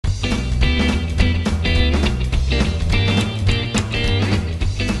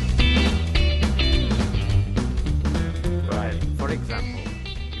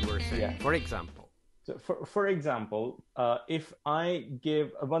For example. So for example, if I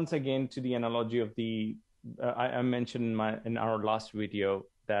give once again to the analogy of the I mentioned in our last video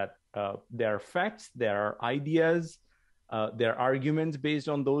that there are facts, there are ideas, there are arguments based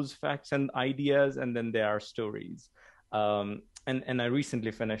on those facts and ideas, and then there are stories. And I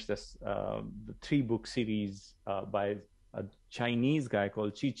recently finished this the three-book series by a Chinese guy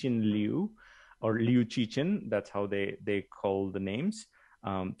called Cixin Liu, or Liu Cixin. That's how they call the names.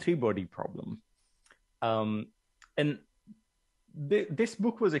 Three body problem. um, and this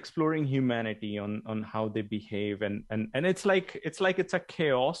book was exploring humanity on how they behave, and it's a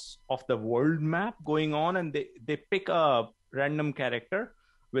chaos of the world map going on, and they pick a random character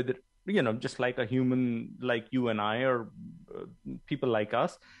with, just like a human like you and I, or uh, people like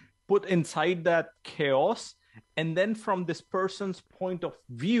us, put inside that chaos, and then from this person's point of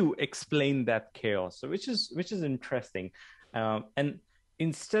view explain that chaos, so which is interesting. And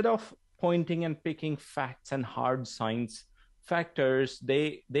instead of pointing and picking facts and hard science factors,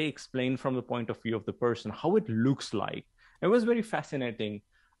 they explain from the point of view of the person how it looks like. It was very fascinating,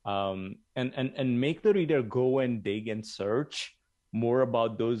 and make the reader go and dig and search more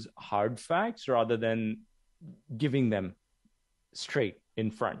about those hard facts rather than giving them straight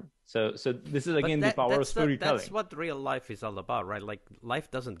in front. So this is But again the power of that's storytelling. what real life is all about, right? Like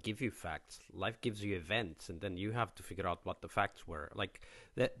life doesn't give you facts. Life gives you events, and then you have to figure out what the facts were. Like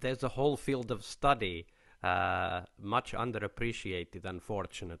there's a whole field of study, much underappreciated,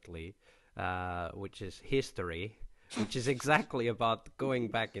 unfortunately, which is history, which is exactly about going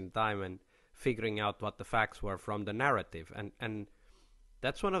back in time and figuring out what the facts were from the narrative. And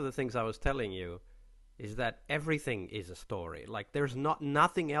that's one of the things I was telling you, is that everything is a story. Like there's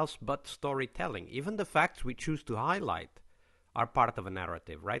nothing else but storytelling. Even the facts we choose to highlight are part of a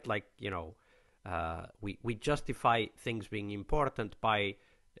narrative, right? Like, we justify things being important by,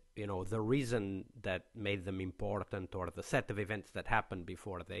 the reason that made them important, or the set of events that happened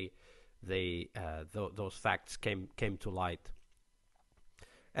before those facts came to light.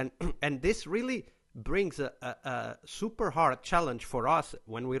 And and this really brings a super hard challenge for us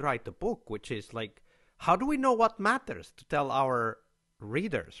when we write a book, which is like, how do we know what matters to tell our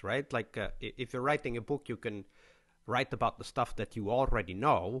readers, right? Like, if you're writing a book, you can write about the stuff that you already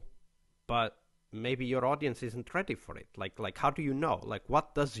know, but maybe your audience isn't ready for it. Like how do you know? Like,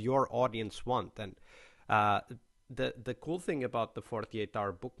 what does your audience want? And uh, the cool thing about the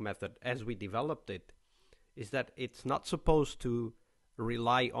 48-hour book method, as we developed it, is that it's not supposed to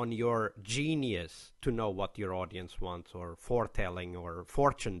rely on your genius to know what your audience wants, or foretelling or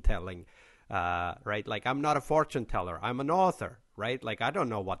fortune telling. Right? Like, I'm not a fortune teller. I'm an author, right? Like, I don't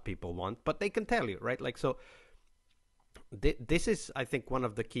know what people want, but they can tell you, right? Like, so this is, I think, one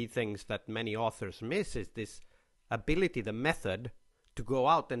of the key things that many authors miss, is this ability, the method, to go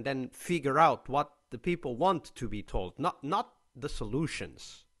out and then figure out what the people want to be told, not the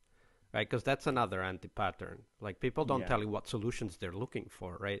solutions, right? Because that's another anti-pattern. Like, people don't Yeah, tell you what solutions they're looking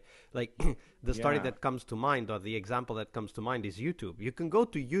for, right? Like, the story yeah, that comes to mind, or the example that comes to mind, is YouTube. You can go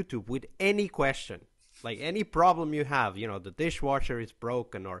to YouTube with any question, like any problem you have. The dishwasher is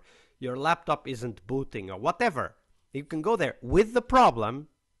broken, or your laptop isn't booting, or whatever. You can go there with the problem,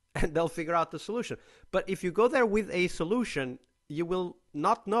 and they'll figure out the solution. But if you go there with a solution, you will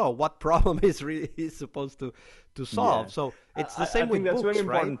not know what problem is supposed to yeah. solve. So it's the I same think with that's a very books,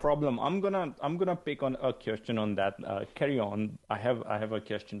 right? important problem. I'm gonna pick on a question on that. Carry on. I have a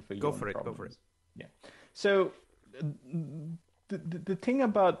question for you Go on for it. Go for it. problems. Yeah. So the thing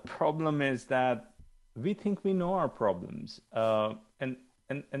about problem is that we think we know our problems, and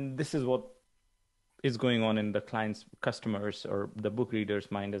this is what is going on in the client's, customers, or the book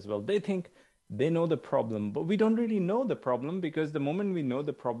reader's mind as well. They think they know the problem, but we don't really know the problem, because the moment we know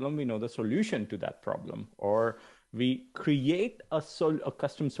the problem, we know the solution to that problem, or we create a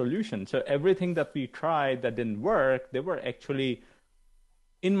custom solution. So everything that we tried that didn't work, they were actually,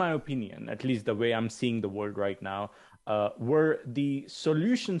 in my opinion, at least the way I'm seeing the world right now, were the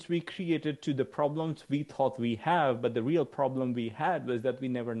solutions we created to the problems we thought we have. But the real problem we had was that we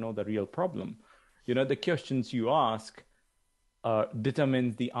never know the real problem. The questions you ask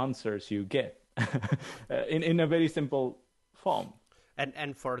determines the answers you get, in a very simple form.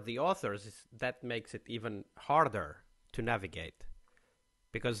 And for the authors, that makes it even harder to navigate,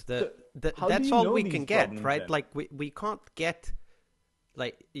 because So how do that's you all know we these can get, problems right? then? Like, we can't get,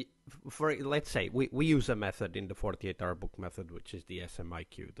 like, for, let's say, we use a method in the 48-hour book method, which is the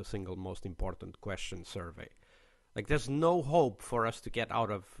SMIQ, the single most important question survey. Like, there's no hope for us to get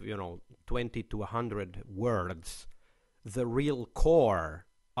out of 20 to 100 words the real core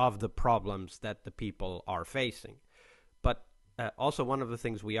of the problems that the people are facing. But also one of the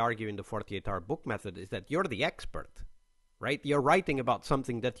things we argue in the 48-hour book method is that you're the expert, right? You're writing about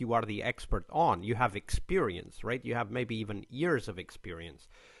something that you are the expert on. You have experience, right? You have maybe even years of experience.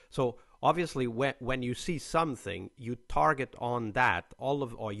 So obviously, when you see something, you target on that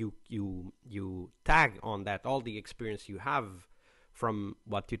or you tag on that all the experience you have from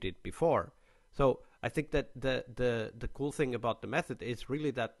what you did before. So I think that the cool thing about the method is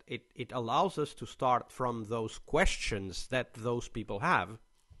really that it allows us to start from those questions that those people have.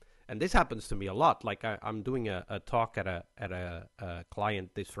 And this happens to me a lot. Like I'm doing a talk at a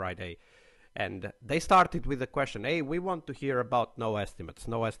client this Friday, and they started with the question, hey, we want to hear about No Estimates.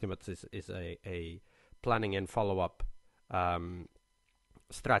 No Estimates is a planning and follow-up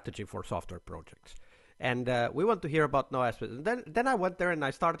strategy for software projects. And we want to hear about No Estimates. And then I went there and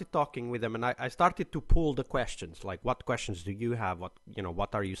I started talking with them, and I started to pull the questions, like what questions do you have?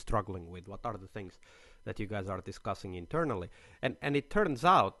 What are you struggling with? What are the things that you guys are discussing internally? And it turns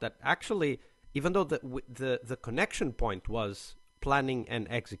out that actually, even though the connection point was planning and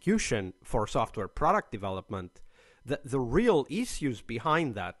execution for software product development, the real issues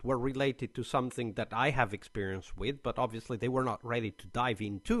behind that were related to something that I have experience with, but obviously they were not ready to dive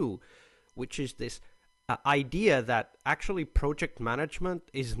into, which is this idea that actually project management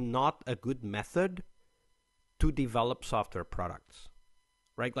is not a good method to develop software products.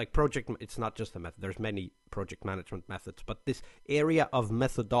 Right? Like it's not just a method. There's many project management methods, but this area of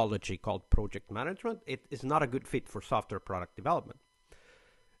methodology called project management, it is not a good fit for software product development.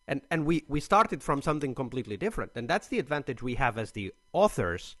 And we started from something completely different. And that's the advantage we have as the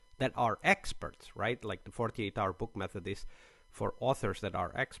authors that are experts, right? Like the 48-hour book method is for authors that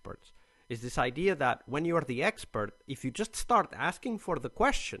are experts. Is this idea that when you're the expert, if you just start asking for the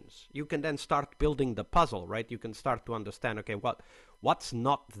questions, you can then start building the puzzle, right? You can start to understand, okay, what's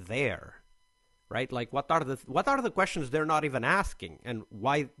not there, right? Like what are the questions they're not even asking and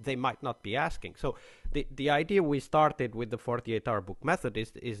why they might not be asking? So the idea we started with the 48-hour book method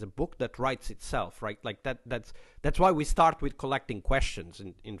is a book that writes itself, right? Like that's why we start with collecting questions.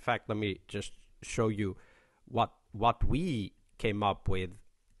 And in fact, let me just show you what we came up with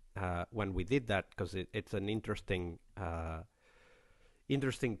when we did that, because it's an interesting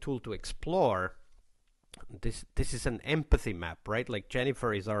tool to explore. This is an empathy map, right? Like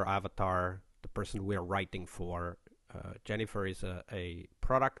Jennifer is our avatar, the person we're writing for. Jennifer is a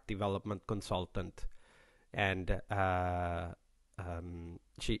product development consultant, and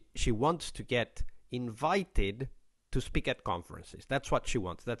she wants to get invited to speak at conferences. That's what she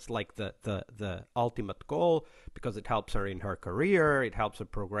wants. That's like the ultimate goal, because it helps her in her career. It helps her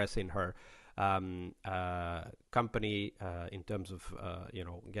progress in her company in terms of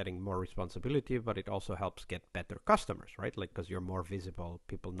getting more responsibility, but it also helps get better customers, right? Like, because you're more visible,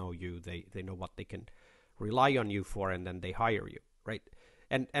 people know you, they know what they can rely on you for, and then they hire you, right?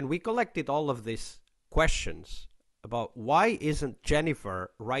 And we collected all of these questions about why isn't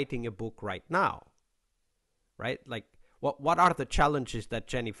Jennifer writing a book right now? Right? Like, what are the challenges that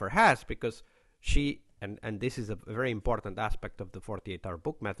Jennifer has? Because she, and this is a very important aspect of the 48-hour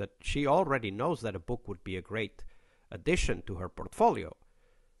book method, she already knows that a book would be a great addition to her portfolio.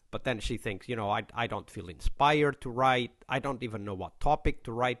 But then she thinks, I don't feel inspired to write. I don't even know what topic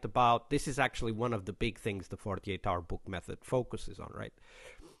to write about. This is actually one of the big things the 48-hour book method focuses on, right?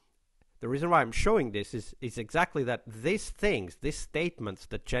 The reason why I'm showing this is exactly that these statements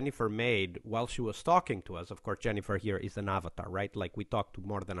that Jennifer made while she was talking to us. Of course, Jennifer here is an avatar, right? Like, we talked to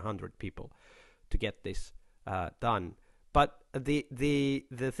more than 100 people to get this done. But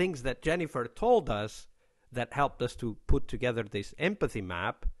the things that Jennifer told us that helped us to put together this empathy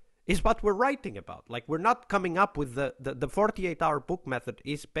map is what we're writing about. Like, we're not coming up with the 48-hour book method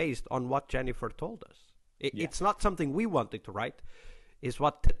is based on what Jennifer told us. It's not something we wanted to write. Is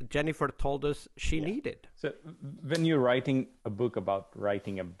what Jennifer told us she needed. So when you're writing a book about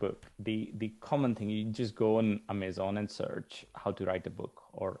writing a book, the common thing, you just go on Amazon and search how to write a book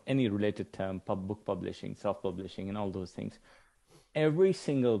or any related term, book publishing, self-publishing, and all those things. Every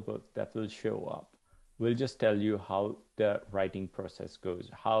single book that will show up will just tell you how the writing process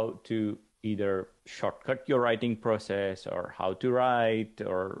goes, how to either shortcut your writing process or how to write,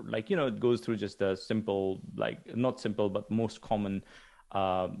 or it goes through just the simple, not simple, but most common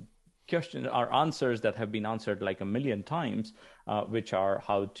questions or answers that have been answered like a million times, which are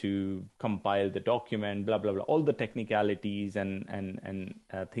how to compile the document, blah, blah, blah, all the technicalities and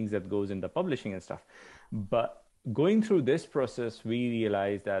things that goes in the publishing and stuff. But going through this process, we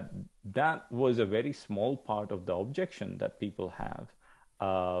realized that was a very small part of the objection that people have.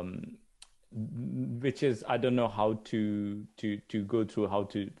 which is, I don't know how to go through how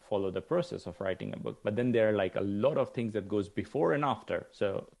to follow the process of writing a book. But then there are like a lot of things that goes before and after.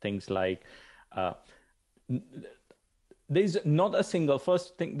 So things like uh, there's not a single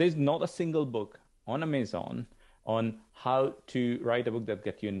first thing. There's not a single book on Amazon on how to write a book that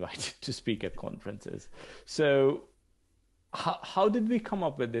get you invited to speak at conferences. So how did we come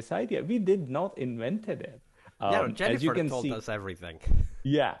up with this idea? We did not invented it. Yeah, As you Jennifer can told see, us everything.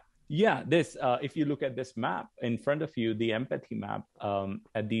 yeah, yeah. This, if you look at this map in front of you, the empathy map,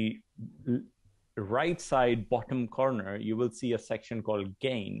 at the right side bottom corner, you will see a section called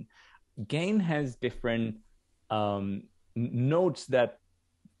Gain. Gain has different notes that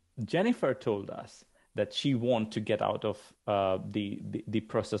Jennifer told us that she want to get out of the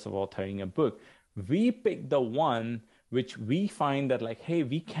process of authoring a book. We picked the one which we find that like, hey,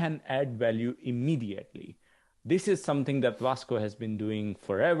 we can add value immediately. This is something that Vasco has been doing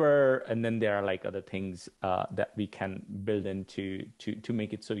forever, and then there are like other things that we can build into to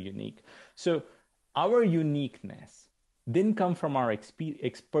make it so unique. So our uniqueness didn't come from our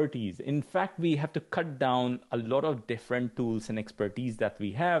expertise. In fact, we have to cut down a lot of different tools and expertise that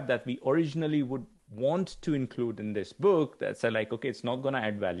we have that we originally would want to include in this book. That's like, okay, it's not going to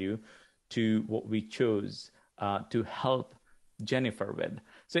add value to what we chose to help Jennifer with.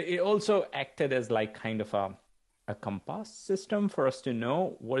 So it also acted as like kind of a compass system for us to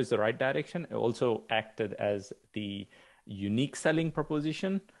know what is the right direction. It also acted as the unique selling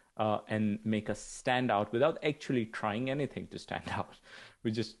proposition and make us stand out without actually trying anything to stand out.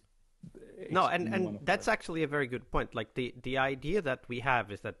 We just no, and that's actually a very good point. Like the idea that we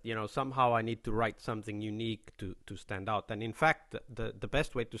have is that, you know, somehow I need to write something unique to stand out. And in fact, the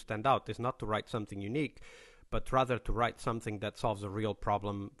best way to stand out is not to write something unique, but rather to write something that solves a real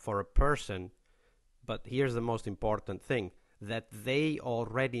problem for a person. But here's the most important thing, that they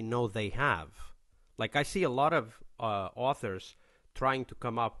already know they have. Like I see a lot of authors trying to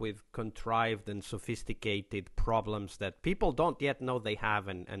come up with contrived and sophisticated problems that people don't yet know they have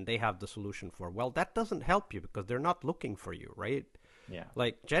and they have the solution for. Well, that doesn't help you because they're not looking for you, right? Yeah.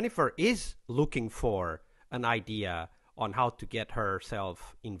 Like Jennifer is looking for an idea on how to get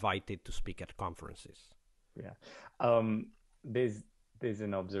herself invited to speak at conferences. Yeah. There's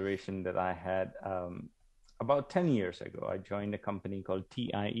an observation that I had about 10 years ago. I joined a company called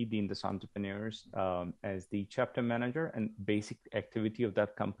TIE, the Indus Entrepreneurs, as the chapter manager. And basic activity of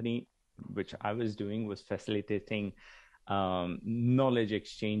that company, which I was doing, was facilitating knowledge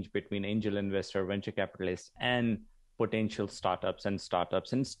exchange between angel investor, venture capitalists, and potential startups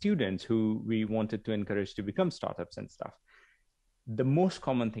and students who we wanted to encourage to become startups and stuff. The most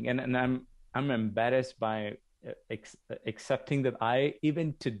common thing, and I'm embarrassed by accepting that I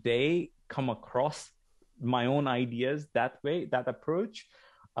even today come across my own ideas that way, that approach,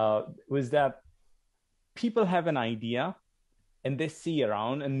 was that people have an idea and they see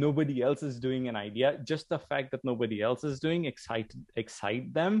around and nobody else is doing an idea. Just the fact that nobody else is doing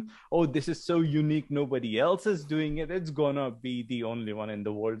excite them. Oh, this is so unique, nobody else is doing it. It's gonna be the only one in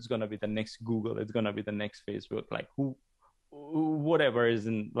the world. It's gonna be the next Google. It's gonna be the next Facebook. Like whatever is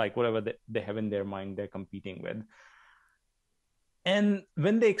in, like whatever they have in their mind they're competing with. And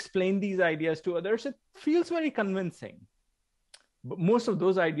when they explain these ideas to others, it feels very convincing. But most of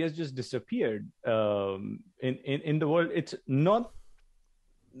those ideas just disappeared in the world. It's not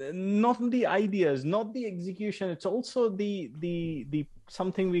the ideas, not the execution. It's also the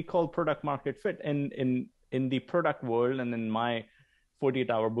something we call product market fit. And in the product world and in my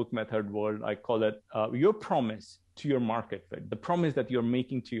 48-hour book method world, I call it your promise to your market fit, the promise that you're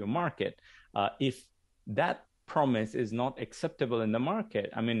making to your market. If that promise is not acceptable in the market,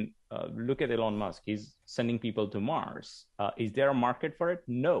 I mean, look at Elon Musk. He's sending people to Mars. Is there a market for it?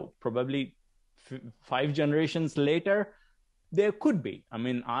 No. Probably 5 generations later, there could be. I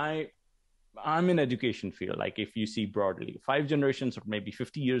mean, I'm in education field. Like if you see broadly, 5 generations or maybe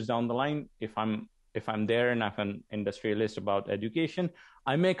 50 years down the line, if I'm there and I'm an industrialist about education,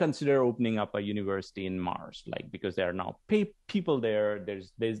 I may consider opening up a university in Mars, like because there are now people there.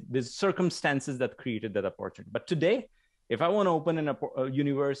 There's circumstances that created that opportunity. But today, if I want to open a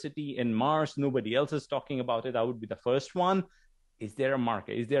university in Mars, nobody else is talking about it. I would be the first one. Is there a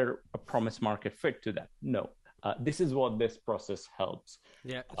market? Is there a promise market fit to that? No. This is what this process helps.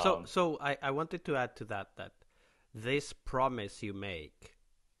 Yeah. So I wanted to add to that this promise you make,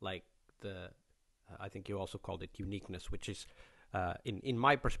 like I think you also called it uniqueness, which is, in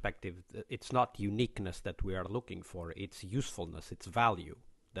my perspective, it's not uniqueness that we are looking for. It's usefulness, it's value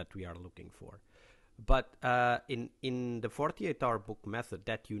that we are looking for. But in the 48-hour book method,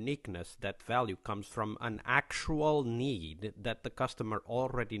 that uniqueness, that value comes from an actual need that the customer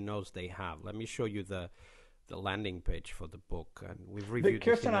already knows they have. Let me show you the landing page for the book, and we've reviewed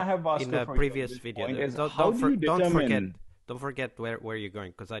this in a previous video. Don't forget where you're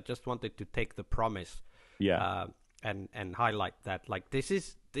going, because I just wanted to take the promise, and highlight that. Like this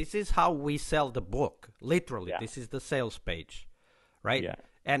is how we sell the book. Literally, this is the sales page, right? Yeah.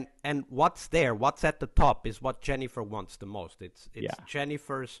 And what's there, what's at the top, is what Jennifer wants the most. It's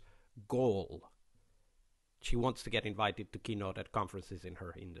Jennifer's goal. She wants to get invited to keynote at conferences in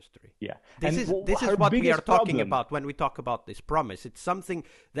her industry. Yeah. This is what we are talking about when we talk about this promise. It's something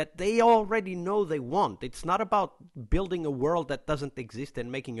that they already know they want. It's not about building a world that doesn't exist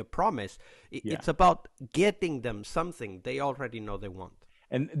and making a promise. It's about getting them something they already know they want.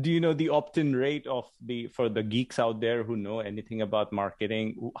 And do you know the opt-in rate for the geeks out there who know anything about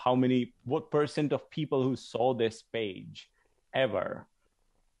marketing? What percent of people who saw this page ever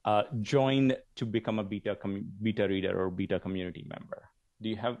joined to become a beta reader or beta community member? Do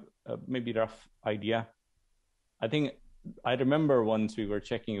you have maybe rough idea? I remember once we were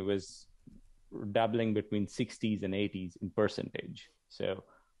checking, it was dabbling between 60s and 80s in percentage. So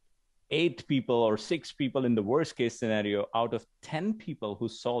 8 people or 6 people in the worst case scenario out of 10 people who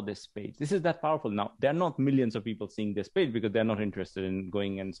saw this page. This is that powerful. Now, there are not millions of people seeing this page because they're not interested in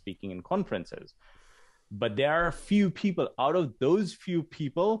going and speaking in conferences. But there are few people. Out of those few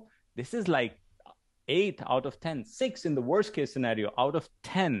people, this is like 8 out of 10, 6 in the worst case scenario out of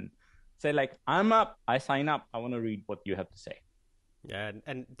 10 say like, I'm up, I sign up, I want to read what you have to say. Yeah,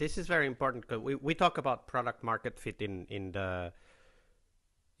 and this is very important because we talk about product market fit in the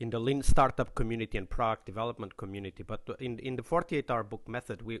Lean startup community and product development community, but in the 48-hour book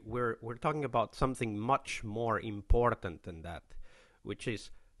method, we're talking about something much more important than that, which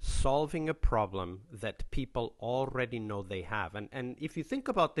is solving a problem that people already know they have. And if you think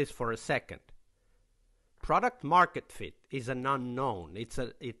about this for a second, product market fit is an unknown. It's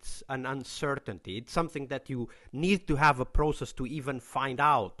an uncertainty. It's something that you need to have a process to even find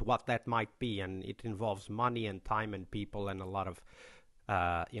out what that might be, and it involves money and time and people and a lot of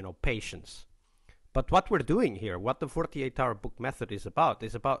patience. But what we're doing here, what the 48-hour book method is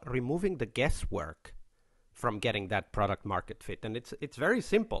about removing the guesswork from getting that product market fit. And it's very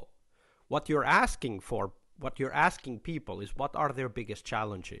simple. What you're asking people is, what are their biggest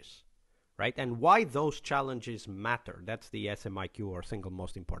challenges, right? And why those challenges matter. That's the SMIQ, or single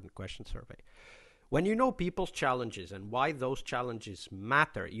most important question survey. When you know people's challenges and why those challenges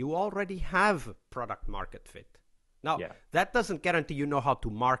matter, you already have product market fit. Now, that doesn't guarantee you know how to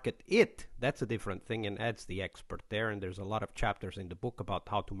market it. That's a different thing, and Ed's the expert there, and there's a lot of chapters in the book about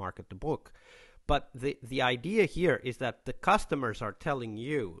how to market the book. But the idea here is that the customers are telling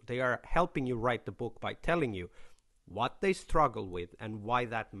you, they are helping you write the book by telling you what they struggle with and why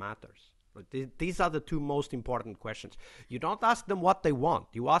that matters. These are the 2 most important questions. You don't ask them what they want.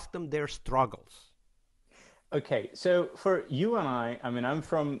 You ask them their struggles. Okay, so for you and I mean, I'm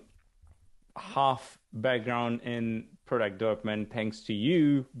from half background in product development thanks to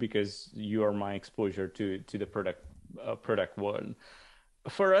you, because you are my exposure to the product world.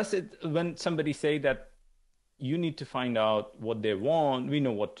 For us, when somebody say that you need to find out what they want, we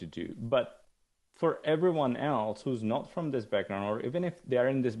know what to do. But for everyone else who's not from this background, or even if they are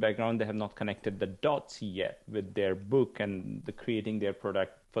in this background, they have not connected the dots yet with their book and creating their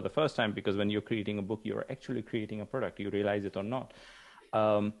product for the first time, because when you're creating a book, you're actually creating a product, you realize it or not.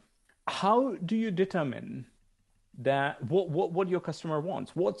 How do you determine that what your customer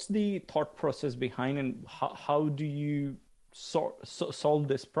wants? What's the thought process behind, and how do you solve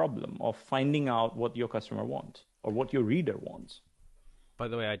this problem of finding out what your customer wants or what your reader wants? By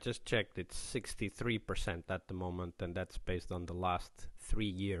the way, I just checked, it's 63% at the moment, and that's based on the last 3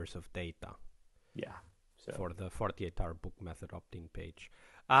 years of data. Yeah. So. For the 48-hour book method opt-in page.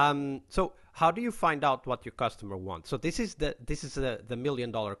 So how do you find out what your customer wants? So this is the $1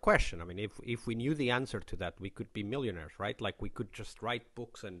 million question. I mean, if we knew the answer to that, we could be millionaires, right? Like we could just write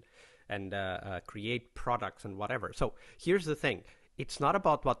books and create products and whatever. So here's the thing. It's not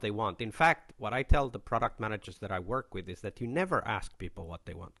about what they want. In fact, what I tell the product managers that I work with is that you never ask people what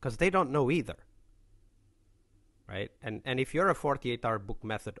they want, because they don't know either, right? And if you're a 48-hour book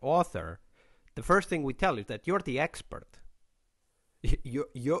method author, the first thing we tell you is that you're the expert.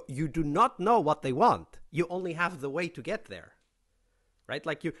 You do not know what they want. You only have the way to get there, right?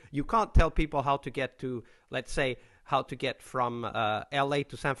 Like you can't tell people how to get to, let's say, how to get from LA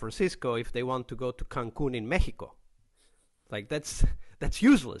to San Francisco if they want to go to Cancun in Mexico. Like that's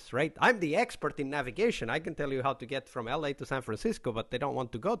useless, right? I'm the expert in navigation. I can tell you how to get from LA to San Francisco, but they don't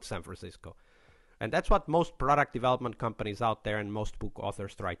want to go to San Francisco, And that's what most product development companies out there and most book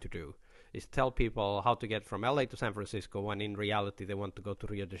authors try to do, is tell people how to get from LA to San Francisco when in reality they want to go to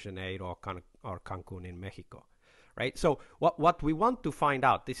Rio de Janeiro or Cancun in Mexico. Right? So what we want to find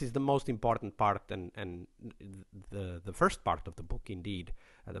out, this is the most important part and the first part of the book indeed,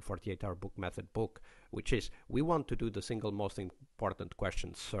 the 48-hour book method book, which is we want to do the single most important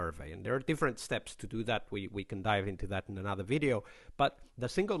question survey. And there are different steps to do that. We can dive into that in another video. But the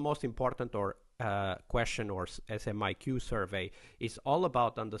single most important or question or SMIQ survey is all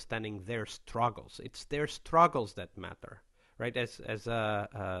about understanding their struggles. It's their struggles that matter. Right, as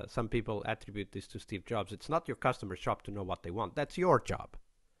some people attribute this to Steve Jobs, it's not your customer's job to know what they want. That's your job.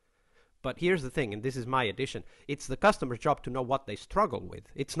 But here's the thing, and this is my addition, it's the customer's job to know what they struggle with.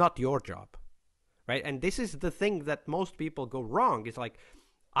 It's not your job. Right? And this is the thing that most people go wrong. It's like,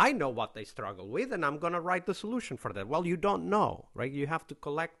 I know what they struggle with, and I'm going to write the solution for that. Well, you don't know, right? You have to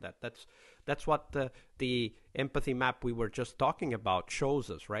collect that. That's what the empathy map we were just talking about shows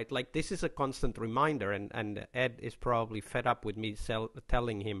us, right? Like, this is a constant reminder, and Ed is probably fed up with me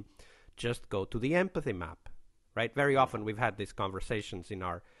telling him, just go to the empathy map, right? Very often we've had these conversations in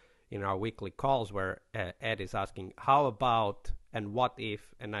our weekly calls where Ed is asking, how about, and what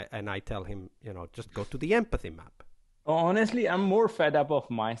if, and I tell him, just go to the empathy map. Honestly, I'm more fed up of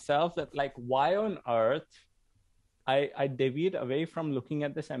myself that, like, why on earth I deviate away from looking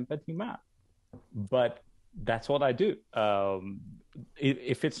at this empathy map. But that's what I do.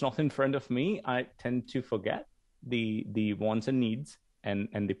 If it's not in front of me, I tend to forget the wants and needs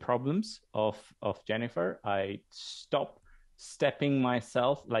and the problems of Jennifer. I stop stepping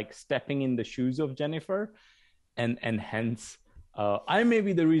in the shoes of Jennifer, and hence I may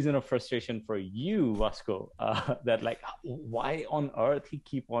be the reason of frustration for you, Vasco, that, like, why on earth he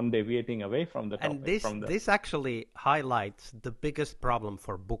keep on deviating away from the topic. And this actually highlights the biggest problem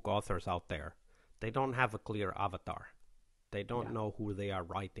for book authors out there. They don't have a clear avatar. They don't know who they are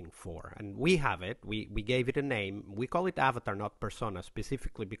writing for. And we have it. We gave it a name. We call it avatar, not persona,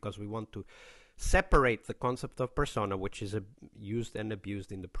 specifically because we want to separate the concept of persona, which is used and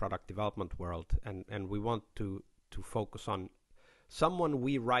abused in the product development world. And we want to focus on someone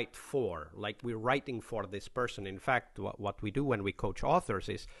we write for, like we're writing for this person. In fact, what we do when we coach authors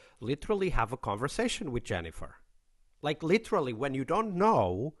is literally have a conversation with Jennifer. Like, literally, when you don't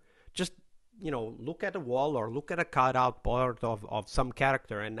know, just look at a wall or look at a cutout board of some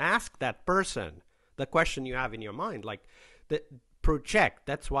character and ask that person the question you have in your mind. Like, project,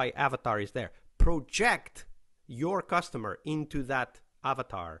 that's why avatar is there. Project your customer into that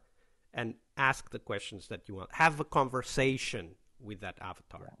avatar and ask the questions that you want. Have a conversation with that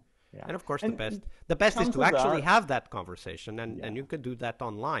avatar. Yeah. And of course, the best is to actually have that conversation, and you can do that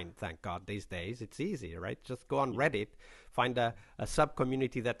online. Thank God these days it's easy, right? Just go on Reddit, find a sub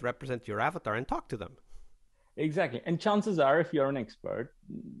community that represents your avatar, and talk to them. Exactly. And chances are, if you're an expert,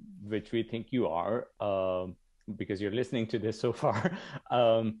 which we think you are, because you're listening to this so far,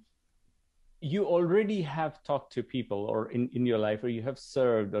 you already have talked to people, or in your life, or you have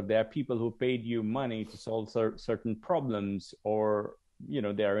served, or there are people who paid you money to solve certain problems, or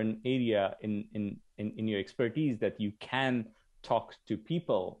there are an area in your expertise that you can talk to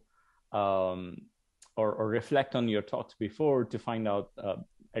people, or reflect on your talks before to find out,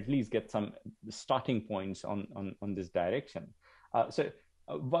 at least get some starting points on this direction. So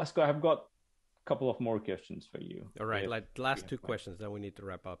Vasco, I've got a couple of more questions for you. All right, last two questions, then we need to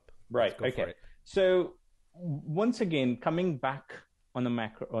wrap up. Right. Okay. So once again, coming back on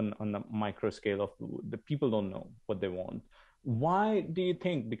the micro scale of the people don't know what they want. Why do you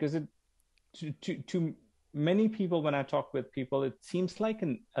think? Because to many people, when I talk with people, it seems like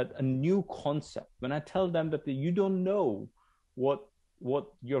a new concept. When I tell them that you don't know what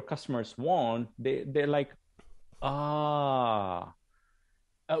your customers want, they're like, why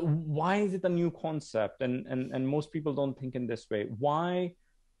is it a new concept? And most people don't think in this way. Why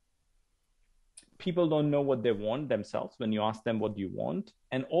people don't know what they want themselves when you ask them what you want?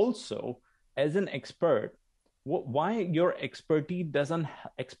 And also, as an expert, why your expertise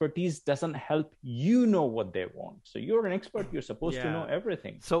doesn't help you know what they want? So you're an expert, you're supposed to know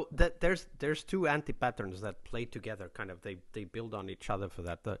everything. So there's two anti-patterns that play together, kind of they build on each other for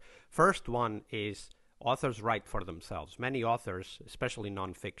that. The first one is authors write for themselves. Many authors, especially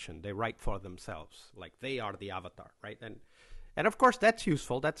nonfiction, they write for themselves, like they are the avatar, right? And of course that's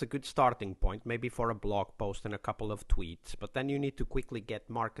useful. That's a good starting point, maybe for a blog post and a couple of tweets. But then you need to quickly get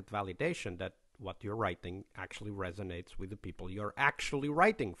market validation that what you're writing actually resonates with the people you're actually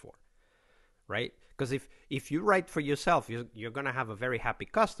writing for, right? Because if you write for yourself, you're going to have a very happy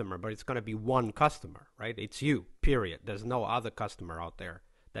customer, but it's going to be one customer, right? It's you, period. There's no other customer out there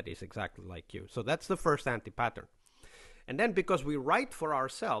that is exactly like you. So that's the first anti-pattern. And then because we write for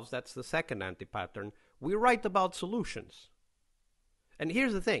ourselves, that's the second anti-pattern, we write about solutions. And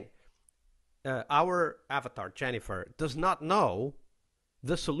here's the thing. Our avatar, Jennifer, does not know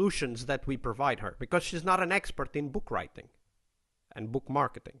the solutions that we provide her because she's not an expert in book writing and book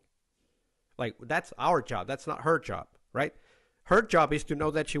marketing. Like, that's our job. That's not her job, right? Her job is to know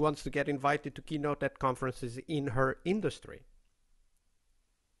that she wants to get invited to keynote at conferences in her industry.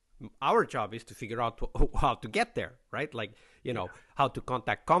 Our job is to figure out how to get there, right? Like, how to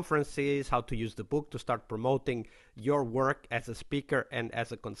contact conferences, how to use the book to start promoting your work as a speaker and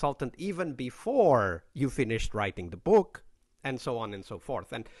as a consultant, even before you finished writing the book, and so on and so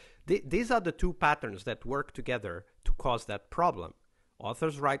forth. And these are the two patterns that work together to cause that problem.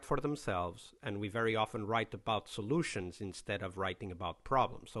 Authors write for themselves, and we very often write about solutions instead of writing about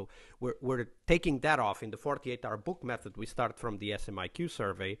problems. So we're taking that off. In the 48-hour book method, we start from the SMIQ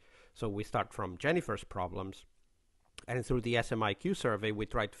survey. So we start from Jennifer's problems. And through the SMIQ survey, we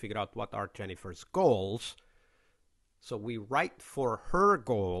try to figure out what are Jennifer's goals. So we write for her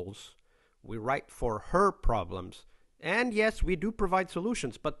goals. We write for her problems. And yes, we do provide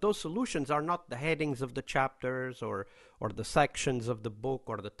solutions, but those solutions are not the headings of the chapters or the sections of the book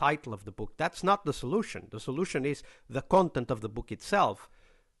or the title of the book. That's not the solution. The solution is the content of the book itself.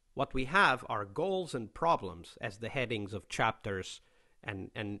 What we have are goals and problems as the headings of chapters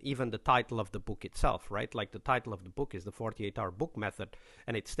and even the title of the book itself, right? Like the title of the book is the 48-hour book method,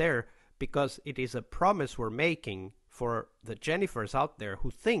 and it's there because it is a promise we're making for the Jennifers out there who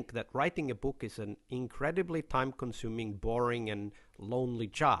think that writing a book is an incredibly time-consuming, boring, and lonely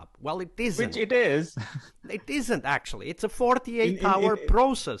job. Well, it isn't. Which it is. It isn't, actually. It's a 48-hour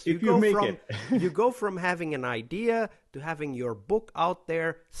process. You go from having an idea to having your book out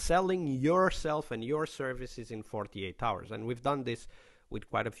there, selling yourself and your services in 48 hours. And we've done this with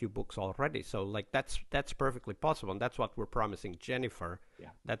quite a few books already. So like that's perfectly possible. And that's what we're promising Jennifer. Yeah.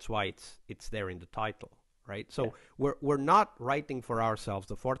 That's why it's there in the title. Right? So we're not writing for ourselves.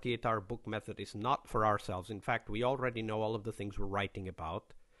 The 48-hour book method is not for ourselves. In fact, we already know all of the things we're writing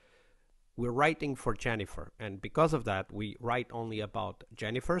about. We're writing for Jennifer. And because of that, we write only about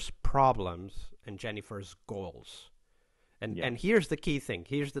Jennifer's problems and Jennifer's goals. And here's the key thing.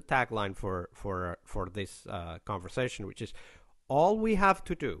 Here's the tagline for this conversation, which is all we have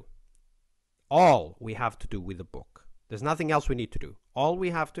to do with the book. There's nothing else we need to do. All we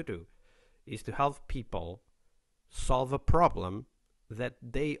have to do is to help people solve a problem that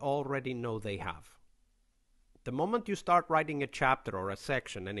they already know they have. The moment you start writing a chapter or a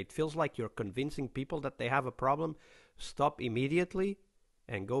section and it feels like you're convincing people that they have a problem, stop immediately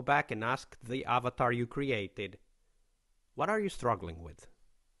and go back and ask the avatar you created, what are you struggling with?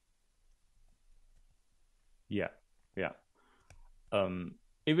 Yeah.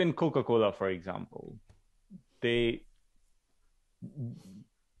 Even Coca-Cola, for example, they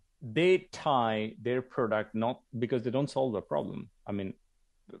tie their product not because they don't solve the problem. I mean,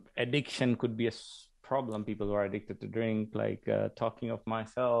 addiction could be a problem. People who are addicted to drink, like talking of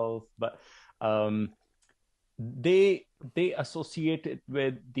myself, but they associate it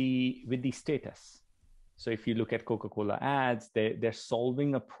with the status. So if you look at Coca-Cola ads, they're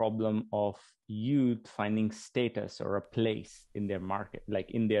solving a problem of youth finding status or a place in their market,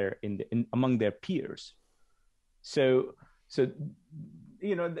 like among their peers. So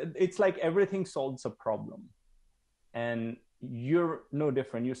it's like everything solves a problem, and you're no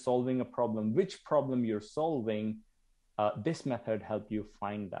different. You're solving a problem. Which problem you're solving? This method help you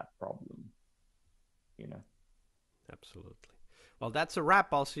find that problem. Absolutely. Well, that's a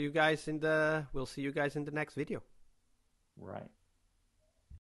wrap. We'll see you guys in the next video. Right.